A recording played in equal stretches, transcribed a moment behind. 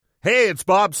Hey, it's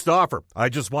Bob Stauffer. I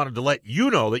just wanted to let you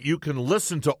know that you can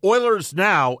listen to Oilers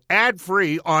Now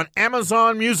ad-free on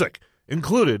Amazon Music,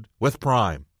 included with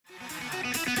Prime.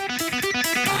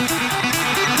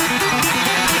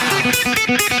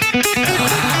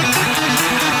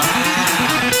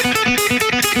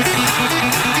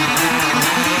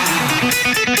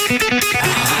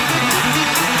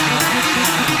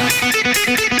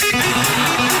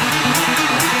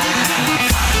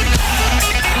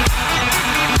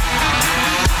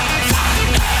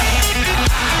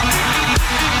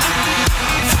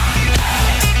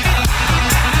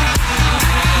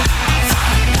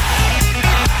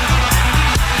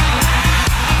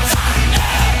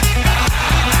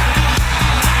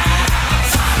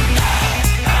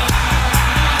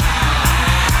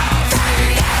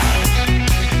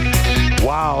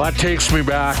 Wow, that takes me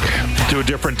back to a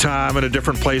different time and a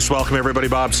different place. Welcome, everybody.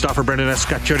 Bob Stauffer, Brendan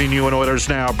Escott, joining you in Oilers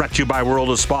Now. Brought to you by World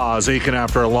of Spas. Aching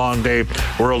after a long day,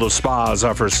 World of Spas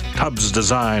offers tubs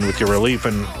designed with your relief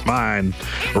in mind.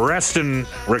 Rest and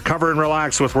recover and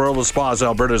relax with World of Spas,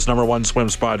 Alberta's #1 swim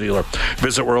spa dealer.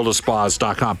 Visit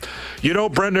worldofspas.com. You know,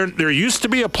 Brendan, there used to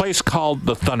be a place called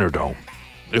the Thunderdome.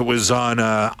 It was on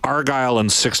Argyle and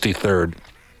 63rd.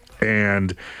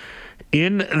 And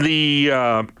in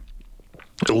the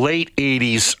late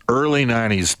 80s, early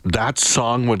 90s, that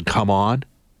song would come on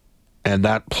and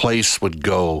that place would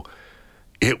go,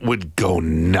 it would go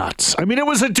nuts. I mean, it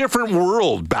was a different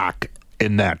world back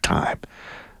in that time,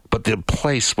 but the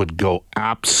place would go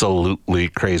absolutely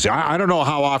crazy. I don't know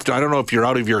how often, I don't know if you're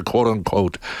out of your quote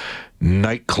unquote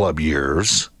nightclub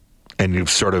years and you've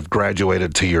sort of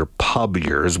graduated to your pub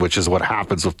years, which is what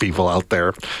happens with people out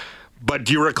there. But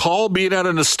do you recall being at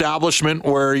an establishment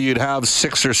where you'd have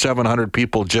 600 or 700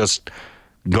 people just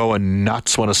going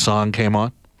nuts when a song came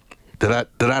on? Did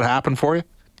that happen for you?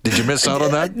 Did you miss out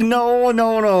on that?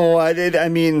 No. I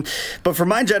mean, but for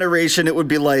my generation, it would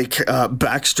be like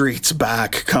Backstreet's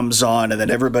Back comes on, and then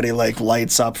everybody like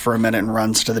lights up for a minute and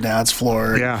runs to the dance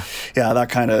floor. Yeah, that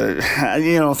kind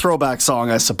of throwback song,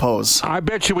 I suppose. I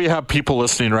bet you we have people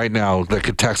listening right now that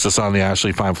could text us on the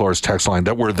Ashley Fine Floors text line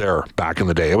that were there back in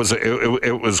the day. It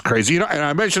was crazy. You know, and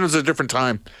I mentioned it was a different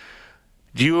time.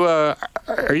 Do you are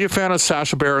you a fan of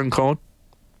Sacha Baron Cohen?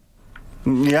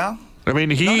 Yeah. I mean,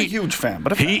 not a huge fan,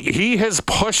 but he has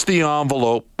pushed the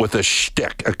envelope with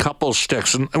a couple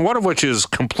shticks, and one of which is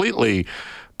completely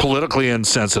politically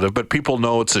insensitive, but people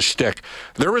know it's a shtick.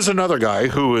 There was another guy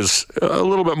who is a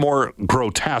little bit more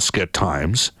grotesque at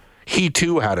times. He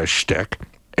too had a shtick,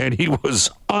 and he was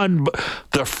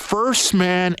the first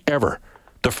man ever,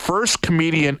 the first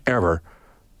comedian ever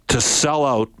to sell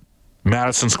out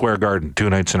Madison Square Garden 2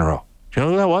 nights in a row. Do you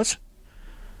know who that was?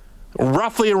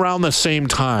 Roughly around the same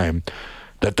time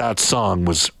that song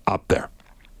was up there.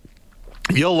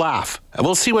 You'll laugh. And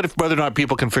we'll see whether or not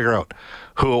people can figure out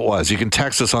who it was. You can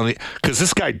text us because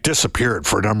this guy disappeared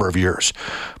for a number of years.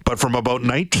 But from about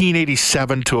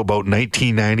 1987 to about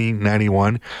 1990,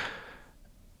 91,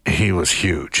 he was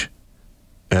huge.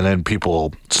 And then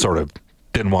people sort of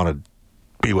didn't want to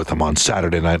be with him on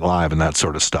Saturday Night Live and that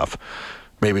sort of stuff.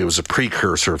 Maybe it was a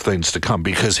precursor of things to come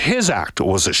because his act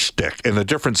was a shtick. And the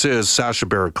difference is Sacha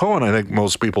Baron Cohen, I think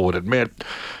most people would admit,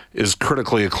 is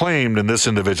critically acclaimed, and this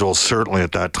individual certainly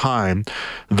at that time,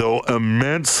 though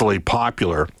immensely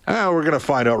popular, we're going to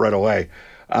find out right away,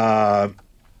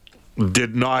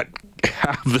 did not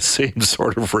have the same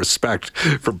sort of respect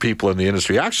for people in the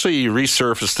industry. Actually, he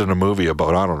resurfaced in a movie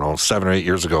about, 7 or 8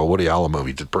 years ago. A Woody Allen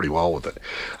movie. Did pretty well with it.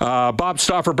 Bob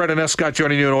Stauffer, Brendan Escott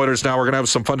joining you in Oilers Now. We're going to have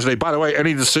some fun today. By the way,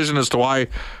 any decision as to why'd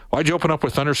you open up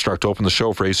with Thunderstruck to open the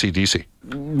show for AC/DC?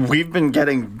 We've been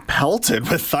getting pelted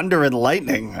with thunder and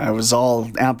lightning. I was all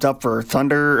amped up for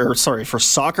for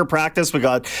soccer practice. We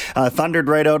got thundered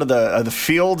right out of the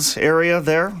fields area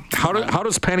there. How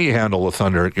does Penny handle the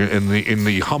thunder in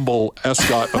the humble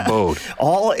Escott abode?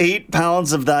 All 8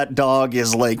 pounds of that dog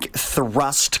is like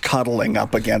thrust cuddling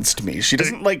up against me. She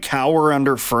doesn't like cower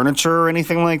under furniture or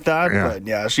anything like that. Yeah. But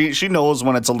yeah, she knows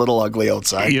when it's a little ugly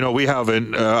outside. You know, we have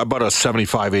about a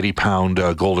 75,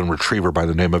 80-pound golden retriever by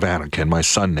the name of Anakin. My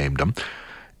son named him.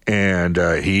 And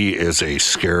he is a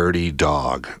scaredy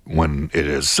dog when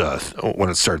it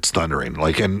starts thundering.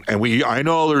 I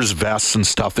know there's vests and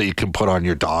stuff that you can put on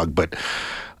your dog,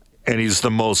 and he's the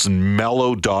most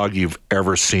mellow dog you've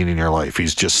ever seen in your life.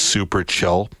 He's just super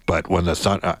chill. But when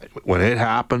when it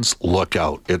happens, look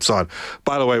out. It's on.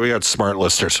 By the way, we got smart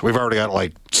listeners. We've already got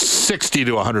like 60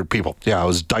 to 100 people. Yeah, it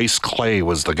was Dice Clay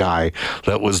was the guy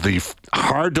that was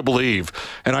hard to believe.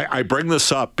 And I bring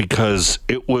this up because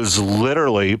it was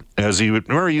literally, as he would,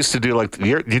 remember he used to do like,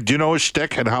 do you know his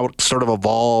shtick and how it sort of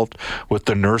evolved with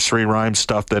the nursery rhyme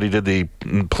stuff that he did, the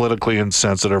politically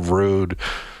insensitive, rude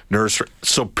nursery.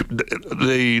 So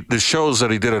the shows that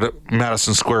he did at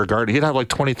Madison Square Garden, he'd have like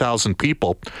 20,000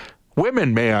 people,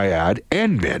 women, may I add,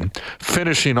 and men,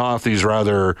 finishing off these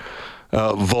rather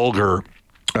vulgar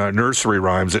nursery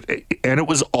rhymes, and it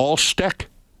was all shtick.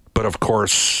 But of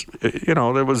course,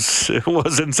 it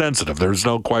was insensitive. There's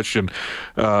no question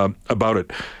about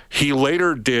it. He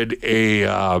later did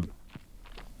a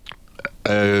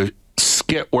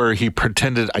skit where he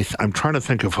pretended. I'm trying to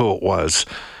think of who it was.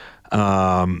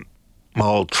 Travolta.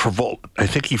 I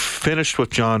think he finished with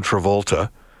John Travolta,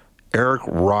 Eric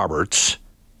Roberts,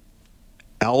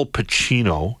 Al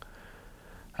Pacino,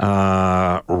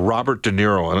 Robert De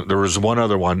Niro, and there was one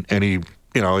other one, and it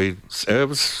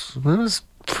was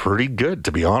pretty good,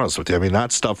 to be honest with you. I mean,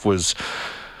 that stuff was,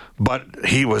 but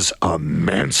he was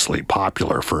immensely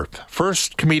popular for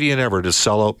first comedian ever to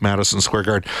sell out Madison Square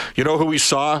Garden. You know who we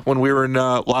saw when we were in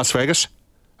Las Vegas?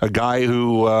 A guy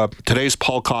who, today's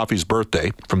Paul Coffey's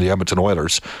birthday from the Edmonton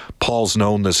Oilers. Paul's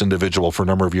known this individual for a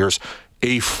number of years.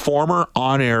 A former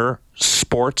on-air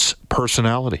sports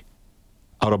personality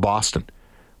out of Boston.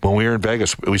 When we were in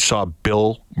Vegas, we saw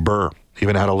Bill Burr.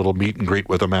 Even had a little meet and greet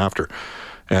with him after.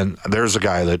 And there's a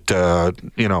guy that,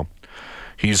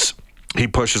 he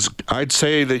pushes. I'd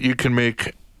say that you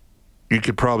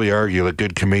could probably argue that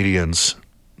good comedians,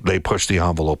 they push the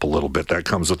envelope a little bit. That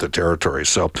comes with the territory.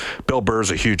 So Bill Burr's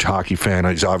a huge hockey fan.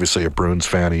 He's obviously a Bruins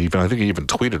fan. I think he even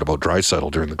tweeted about Draisaitl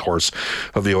during the course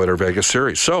of the Oilers Vegas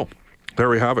series. So there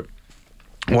we have it.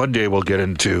 One day we'll get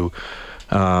into...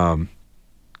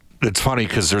 it's funny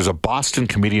because there's a Boston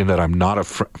comedian that I'm not a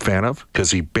fan of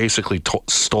because he basically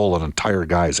stole an entire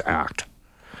guy's act.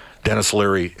 Dennis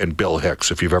Leary and Bill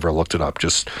Hicks. If you've ever looked it up,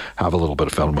 just have a little bit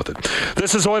of fun with it.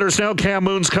 This is Oilers Now. Cam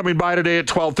Moon's coming by today at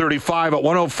 12:35. At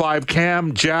 1:05,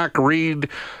 Cam, Jack, Reed,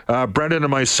 Brendan, and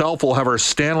myself will have our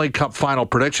Stanley Cup final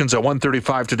predictions. At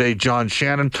 1:35 today, John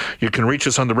Shannon. You can reach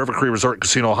us on the River Cree Resort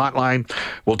Casino hotline.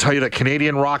 We'll tell you that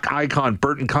Canadian rock icon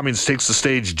Burton Cummings takes the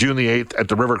stage June the 8th at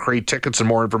the River Cree. Tickets and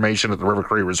more information at the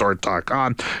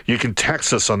rivercreeresort.com. You can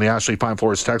text us on the Ashley Fine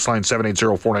Floors text line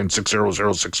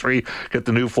 780-496-0063. Get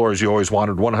the new floors you always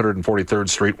wanted, 143rd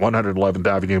Street, 111th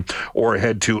Avenue, or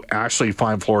head to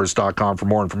ashleyfinefloors.com for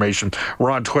more information.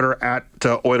 We're on Twitter at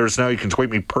Oilers Now. You can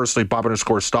tweet me personally,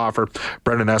 Bob_Stauffer.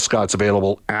 Brendan Escott's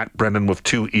available at Brendan with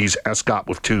 2 E's, Escott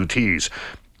with 2 T's.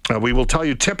 We will tell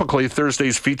you typically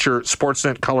Thursdays feature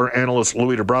Sportsnet color analyst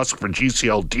Louis DeBrusque from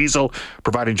GCL Diesel,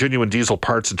 providing genuine diesel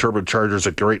parts and turbochargers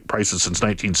at great prices since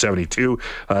 1972.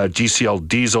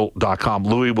 GCLDiesel.com.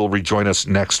 Louis will rejoin us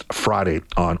next Friday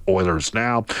on Oilers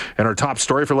Now. And our top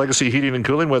story for Legacy Heating and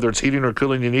Cooling, whether it's heating or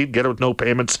cooling you need, get it with no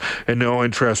payments and no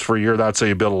interest for a year. That's how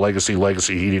you build a Legacy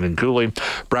Heating and Cooling.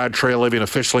 Brad Treliving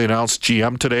officially announced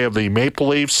GM today of the Maple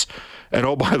Leafs. And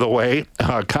oh, by the way,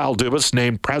 Kyle Dubas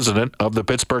named president of the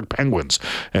Pittsburgh Penguins.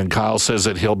 And Kyle says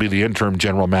that he'll be the interim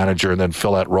general manager and then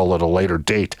fill that role at a later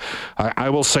date. I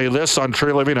will say this on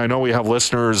Treliving. I know we have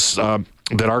listeners that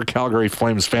are Calgary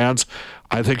Flames fans.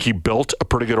 I think he built a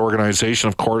pretty good organization.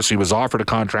 Of course, he was offered a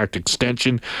contract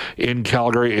extension in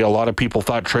Calgary. A lot of people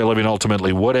thought Treliving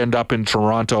ultimately would end up in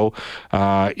Toronto.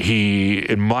 He,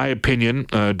 in my opinion,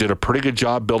 did a pretty good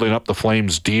job building up the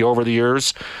Flames D over the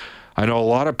years. I know a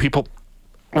lot of people...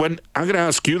 I'm going to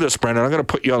ask you this, Brendan. I'm going to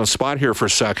put you on the spot here for a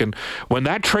second. When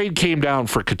that trade came down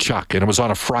for Tkachuk, and it was on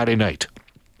a Friday night,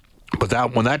 but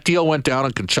when that deal went down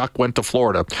and Tkachuk went to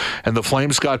Florida, and the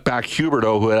Flames got back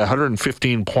Huberdeau, who had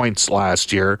 115 points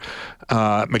last year,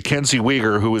 Mackenzie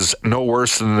Weegar, who was no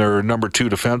worse than their number 2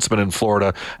 defenseman in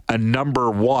Florida, a number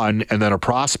 1, and then a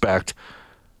prospect,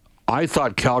 I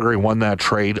thought Calgary won that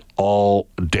trade all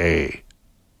day.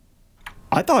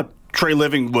 I thought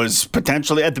Treliving was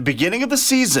potentially, at the beginning of the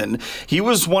season, he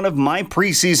was one of my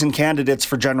preseason candidates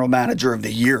for general manager of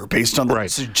the year based on the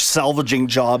salvaging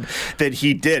job that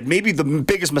he did. Maybe the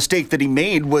biggest mistake that he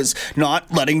made was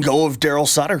not letting go of Daryl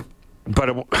Sutter.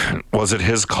 But was it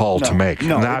his call to make?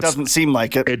 No, it doesn't seem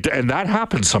like it. And that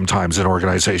happens sometimes in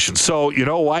organizations. So, you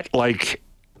know what? The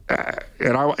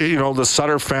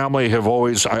Sutter family have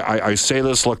always, I say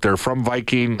this, look, they're from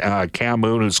Viking. Cam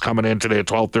Moon, who's coming in today at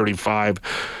 12:35.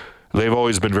 They've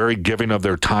always been very giving of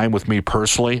their time with me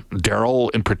personally. Daryl,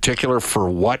 in particular, for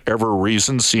whatever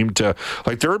reason, seemed to...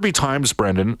 there would be times,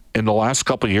 Brendan, in the last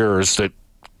couple of years that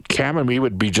Cam and me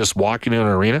would be just walking in an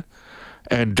arena,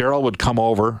 and Daryl would come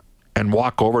over and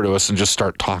walk over to us and just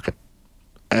start talking.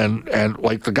 And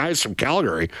like the guys from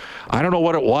Calgary, I don't know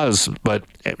what it was, but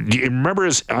do you remember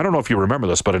I don't know if you remember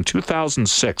this, but in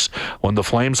 2006, when the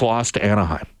Flames lost to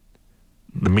Anaheim,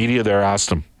 the media there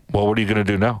asked him, well, what are you going to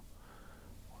do now?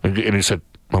 And he said,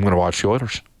 I'm going to watch the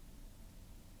Oilers.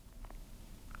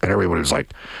 And everybody was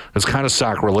like, it's kind of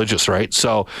sacrilegious, right?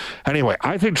 So anyway,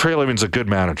 I think Trey Living's a good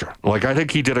manager. Like, I think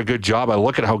he did a good job. I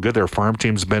look at how good their farm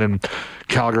team's been in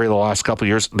Calgary the last couple of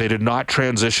years. They did not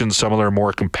transition some of their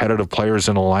more competitive players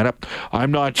in the lineup.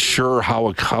 I'm not sure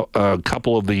how a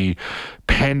couple of the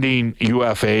pending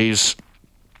UFAs,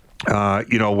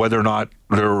 whether or not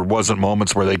there wasn't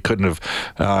moments where they couldn't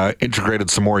have integrated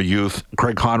some more youth.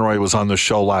 Craig Conroy was on the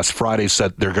show last Friday,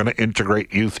 said they're going to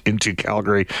integrate youth into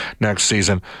Calgary next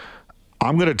season.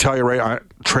 I'm going to tell you, Ray,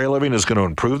 Trey Living is going to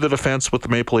improve the defense with the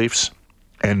Maple Leafs,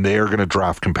 and they are going to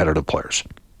draft competitive players.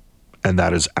 And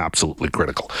that is absolutely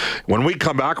critical. When we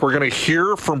come back, we're going to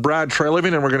hear from Brad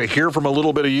Treliving, and we're going to hear from a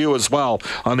little bit of you as well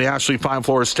on the Ashley Fine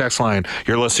Floors text line.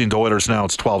 You're listening to Oilers Now.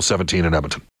 It's 12:17 in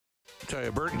Edmonton. Tell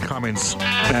you, Burton Cummings,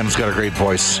 man, he's got a great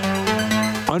voice.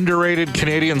 Underrated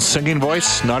Canadian singing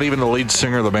voice. Not even the lead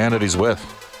singer of the band that he's with.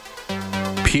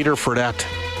 Peter Fredette,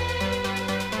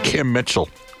 Kim Mitchell,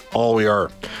 all we are.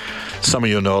 Some of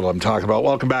you know what I'm talking about.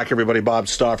 Welcome back, everybody. Bob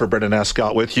Stauffer, Brendan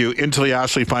Escott with you into the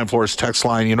Ashley Fine Floors text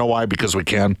line. You know why? Because we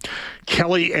can.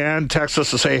 Kelly Ann texts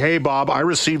us to say, hey, Bob, I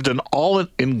received an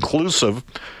all-inclusive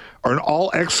or an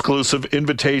all-exclusive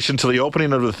invitation to the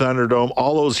opening of the Thunderdome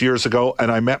all those years ago,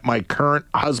 and I met my current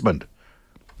husband.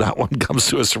 That one comes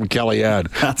to us from Kelly Ann.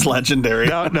 That's legendary.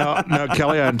 Now,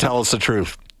 Kelly Ann, tell us the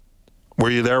truth. Were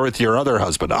you there with your other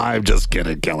husband? I'm just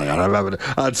kidding, Kelly Ann. I love it.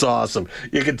 That's awesome.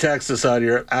 You can text us on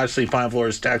your Ashley Fine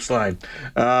Floors text line.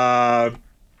 Yeah,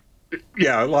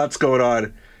 lots going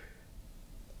on.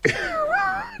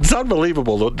 It's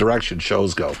unbelievable the direction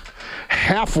shows go.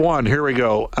 Half one, here we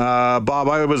go. Bob,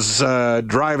 I was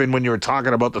driving when you were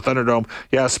talking about the Thunderdome.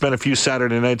 Yeah, I spent a few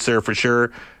Saturday nights there for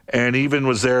sure, and even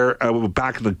was there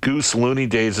back in the Goose Looney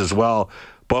days as well.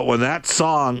 But when that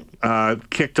song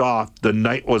kicked off, the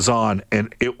night was on,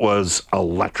 and it was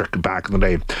electric back in the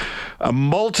day. A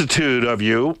multitude of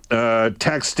you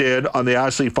texted on the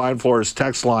Ashley Fine Floors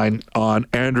text line on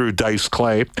Andrew Dice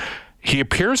Clay. He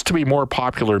appears to be more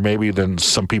popular maybe than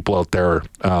some people out there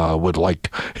would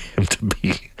like him to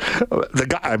be. The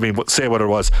guy, I mean, say what it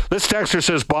was. This texter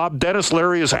says, Bob, Dennis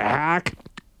Leary is a hack,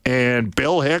 and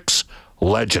Bill Hicks,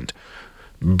 legend.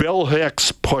 Bill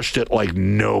Hicks pushed it like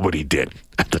nobody did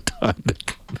at the time.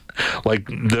 Like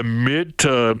the mid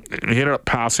to, he ended up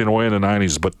passing away in the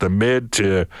 90s, but the mid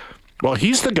to, well,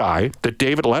 he's the guy that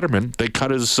David Letterman, they cut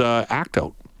his act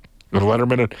out. And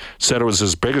Letterman said it was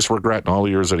his biggest regret in all the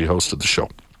years that he hosted the show.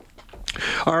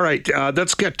 All right,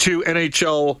 let's get to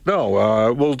NHL.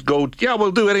 We'll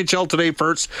do NHL today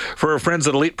first. For our friends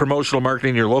at Elite Promotional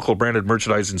Marketing, your local branded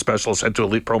merchandising specialist, head to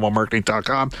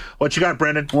elitepromomarketing.com. What you got,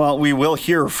 Brendan? Well, we will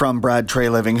hear from Brad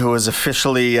Treliving, who is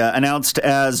officially announced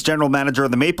as general manager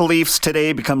of the Maple Leafs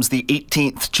today, becomes the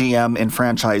 18th GM in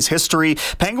franchise history.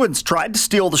 Penguins tried to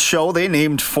steal the show. They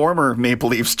named former Maple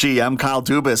Leafs GM Kyle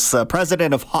Dubas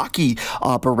president of hockey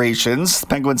operations.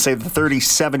 Penguins say the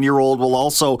 37-year-old will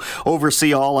also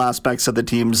oversee all aspects of the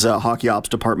team's hockey ops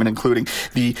department, including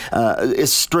the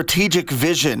strategic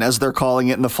vision, as they're calling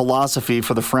it, and the philosophy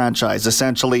for the franchise.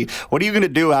 Essentially, what are you going to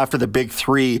do after the big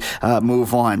three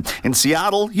move on? In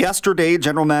Seattle, yesterday,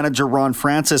 general manager Ron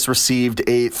Francis received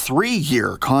a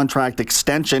 3-year contract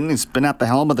extension. He's been at the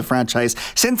helm of the franchise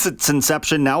since its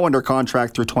inception, now under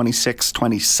contract through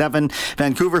 26-27.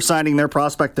 Vancouver signing their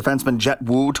prospect defenseman Jet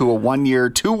Wu to a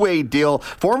 1-year, 2-way deal.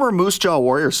 Former Moose Jaw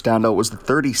Warriors standout was the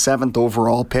 37th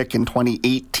overall pick in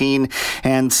 2018.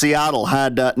 And Seattle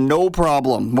had no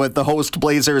problem with the host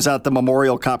Blazers at the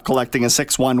Memorial Cup, collecting a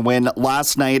 6-1 win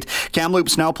last night.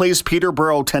 Kamloops now plays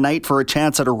Peterborough tonight for a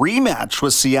chance at a rematch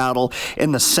with Seattle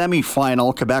in the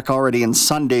semifinal. Quebec already in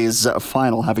Sunday's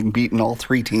final, having beaten all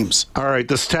three teams. All right,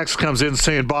 this text comes in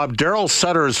saying, Bob, Daryl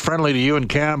Sutter is friendly to you and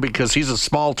Cam because he's a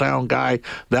small town guy.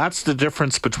 That's the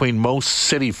difference between most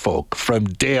city folk. From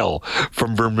Dale,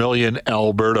 from Vermilion,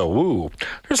 Alberta. Ooh,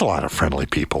 there's a lot of friendly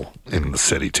people in the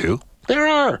city, too. There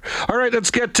are. All right,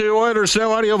 let's get to Oilers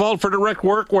Now Audio Vault for Direct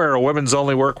Workwear, a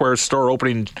women's-only workwear store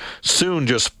opening soon,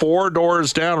 just 4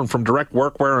 doors down from Direct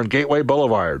Workwear on Gateway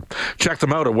Boulevard. Check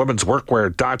them out at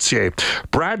womensworkwear.ca.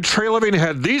 Brad Treliving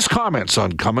had these comments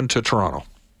on coming to Toronto.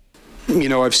 You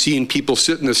know, I've seen people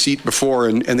sit in the seat before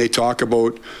and they talk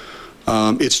about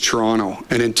It's Toronto.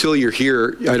 And until you're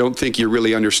here, I don't think you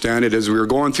really understand it. As we were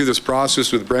going through this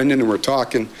process with Brendan and we're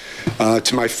talking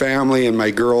to my family and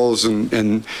my girls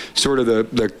and sort of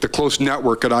the close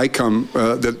network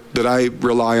that that I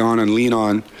rely on and lean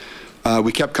on,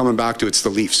 we kept coming back to it's the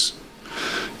Leafs.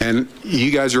 And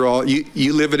you guys are all,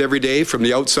 you live it every day. From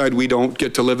the outside, we don't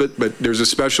get to live it, but there's a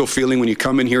special feeling when you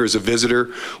come in here as a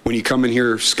visitor, when you come in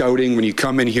here scouting, when you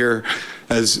come in here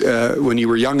as when you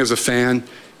were young as a fan.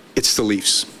 It's the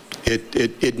Leafs.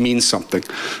 It means something.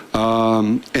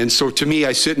 And so to me,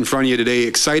 I sit in front of you today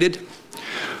excited,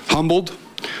 humbled,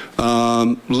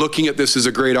 looking at this as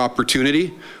a great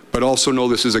opportunity, but also know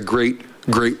this is a great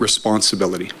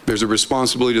responsibility. There's a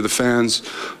responsibility to the fans,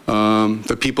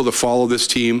 the people that follow this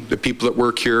team, the people that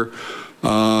work here,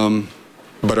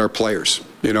 but our players.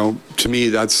 You know, to me,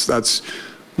 that's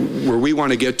where we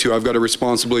want to get to. I've got a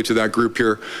responsibility to that group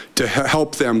here to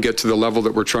help them get to the level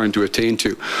that we're trying to attain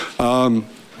to.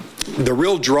 The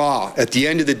real draw at the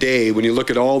end of the day, when you look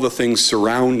at all the things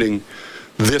surrounding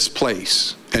this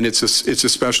place, and it's a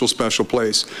special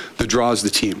place, the draw is the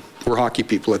team. We're hockey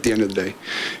people at the end of the day,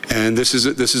 and this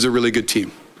is a really good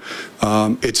team.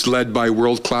 It's led by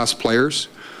world-class players.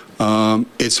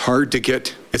 It's hard to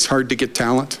get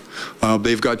talent.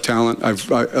 They've got talent.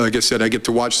 Like I said, I get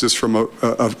to watch this from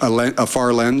a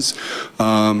far lens.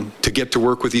 To get to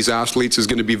work with these athletes is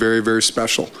going to be very, very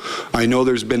special. I know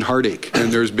there's been heartache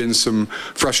and there's been some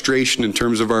frustration in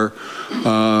terms of our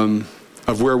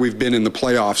of where we've been in the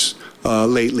playoffs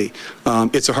lately.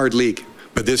 It's a hard league.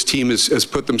 But this team has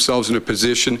put themselves in a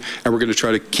position, and we're going to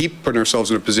try to keep putting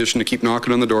ourselves in a position to keep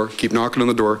knocking on the door, keep knocking on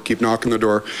the door, keep knocking on the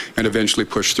door, and eventually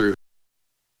push through.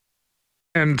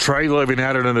 And Treliving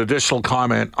added an additional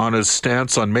comment on his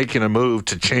stance on making a move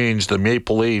to change the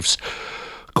Maple Leafs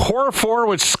core four,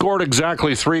 which scored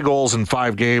exactly 3 goals in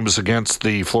 5 games against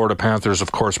the Florida Panthers.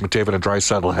 Of course, McDavid and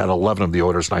Draisaitl had 11 of the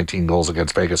Oilers' 19 goals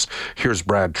against Vegas. Here's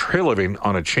Brad Treliving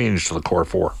on a change to the core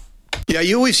four. Yeah,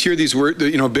 you always hear these words,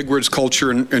 big words,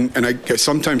 culture, and I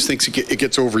sometimes think it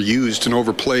gets overused and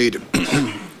overplayed.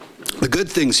 The good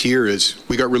things here is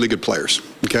we got really good players,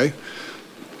 okay?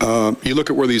 You look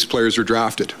at where these players are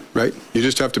drafted, right? You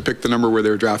just have to pick the number where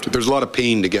they're drafted. There's a lot of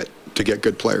pain to get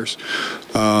good players.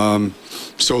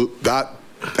 So that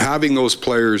having those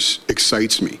players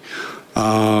excites me.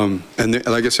 And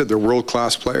like I said, they're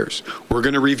world-class players. We're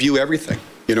going to review everything.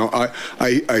 I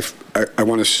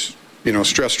want to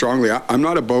stress strongly, I'm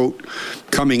not about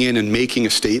coming in and making a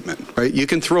statement, right? You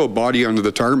can throw a body onto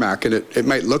the tarmac and it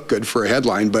might look good for a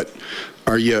headline, but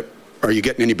are you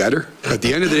getting any better? At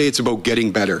the end of the day, it's about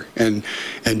getting better. And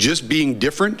just being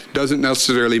different doesn't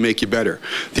necessarily make you better.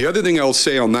 The other thing I'll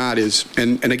say on that is,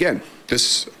 and again,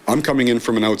 I'm coming in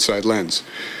from an outside lens.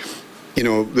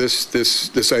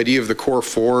 This idea of the core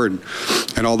four and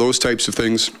all those types of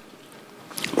things,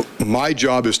 my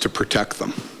job is to protect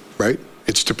them, right?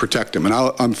 It's to protect them. And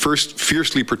I'm first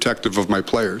fiercely protective of my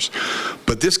players.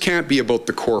 But this can't be about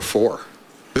the core four.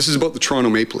 This is about the Toronto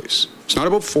Maple Leafs. It's not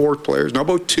about 4 players, not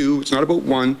about 2, it's not about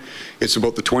 1. It's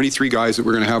about the 23 guys that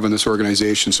we're going to have in this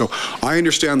organization. So I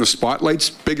understand the spotlight's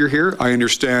bigger here. I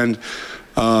understand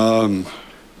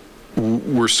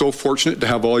we're so fortunate to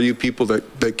have all you people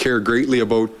that care greatly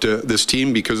about this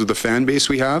team because of the fan base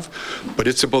we have. But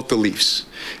it's about the Leafs.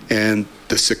 And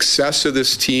the success of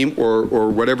this team or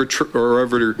whatever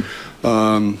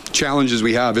challenges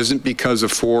we have isn't because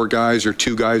of 4 guys or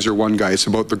 2 guys or 1 guy. It's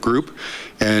about the group.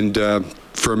 And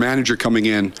for a manager coming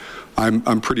in,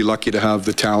 I'm pretty lucky to have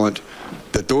the talent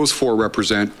that those 4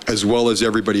 represent, as well as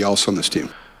everybody else on this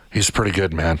team. He's pretty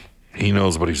good, man. He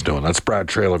knows what he's doing. That's Brad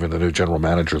Treliving, the new general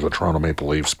manager of the Toronto Maple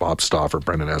Leafs. Bob Stauffer,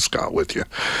 Brendan Escott with you.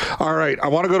 All right, I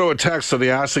want to go to a text to the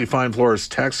Ashley Fine Floors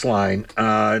text line.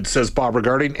 It says, Bob,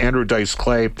 regarding Andrew Dice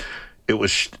Clay, it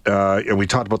was, and we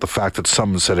talked about the fact that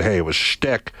someone said, hey, it was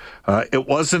shtick. It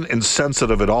wasn't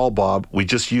insensitive at all, Bob. We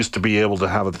just used to be able to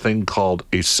have a thing called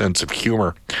a sense of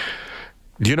humor.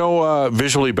 Do you know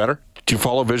Visually Better? Do you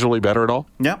follow Visually Better at all?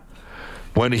 Yeah.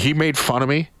 When he made fun of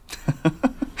me,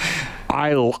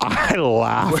 I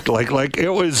laughed like it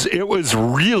was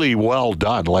really well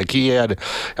done. Like I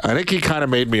think he kind of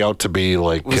made me out to be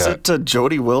like. Was it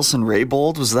Jody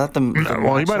Wilson-Raybould? Was that the?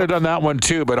 Well, he might have done that one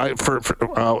too. But for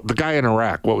the guy in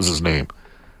Iraq, what was his name?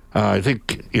 I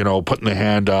think putting the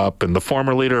hand up, and the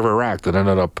former leader of Iraq that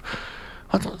ended up.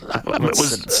 It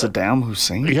was Saddam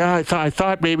Hussein. Yeah, I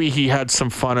thought maybe he had some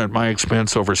fun at my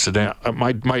expense over Saddam.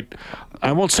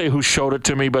 I won't say who showed it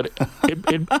to me, but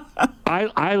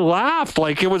I laughed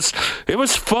like it was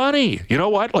funny. You know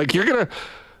what? Like you're gonna.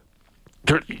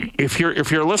 if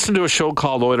you're listening to a show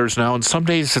called Oilers Now, and some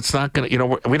days it's not going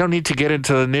to, we don't need to get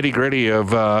into the nitty gritty of,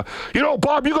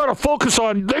 Bob, you got to focus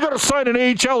on, they got to sign an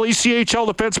AHL,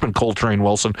 ECHL defenseman, Coltrane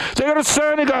Wilson. They got to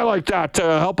sign a guy like that to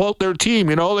help out their team.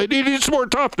 They need some more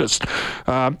toughness.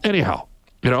 Anyhow,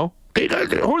 who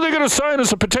are they going to sign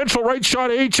as a potential right shot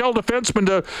AHL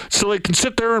defenseman so they can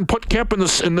sit there and put Kemp in the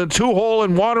 2-hole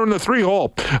and Water in the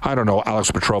 3-hole? I don't know,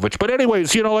 Alex Petrovich. But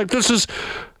anyways, this is,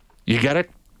 you get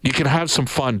it? You can have some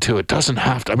fun, too. It doesn't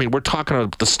have to. I mean, we're talking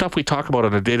about the stuff we talk about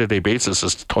on a day-to-day basis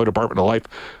is the toy department of life.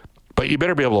 But you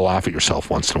better be able to laugh at yourself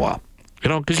once in a while,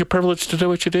 because you're privileged to do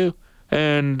what you do.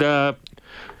 And,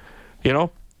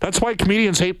 that's why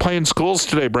comedians hate playing schools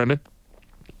today, Brendan.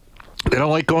 They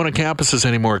don't like going to campuses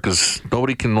anymore because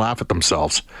nobody can laugh at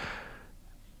themselves.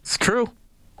 It's true.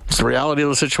 It's the reality of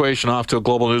the situation. Off to a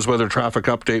global news weather traffic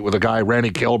update with a guy, Randy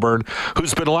Kilburn,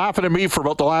 who's been laughing at me for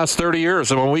about the last 30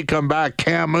 years. And when we come back,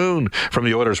 Cam Moon from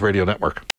the Oilers Radio Network.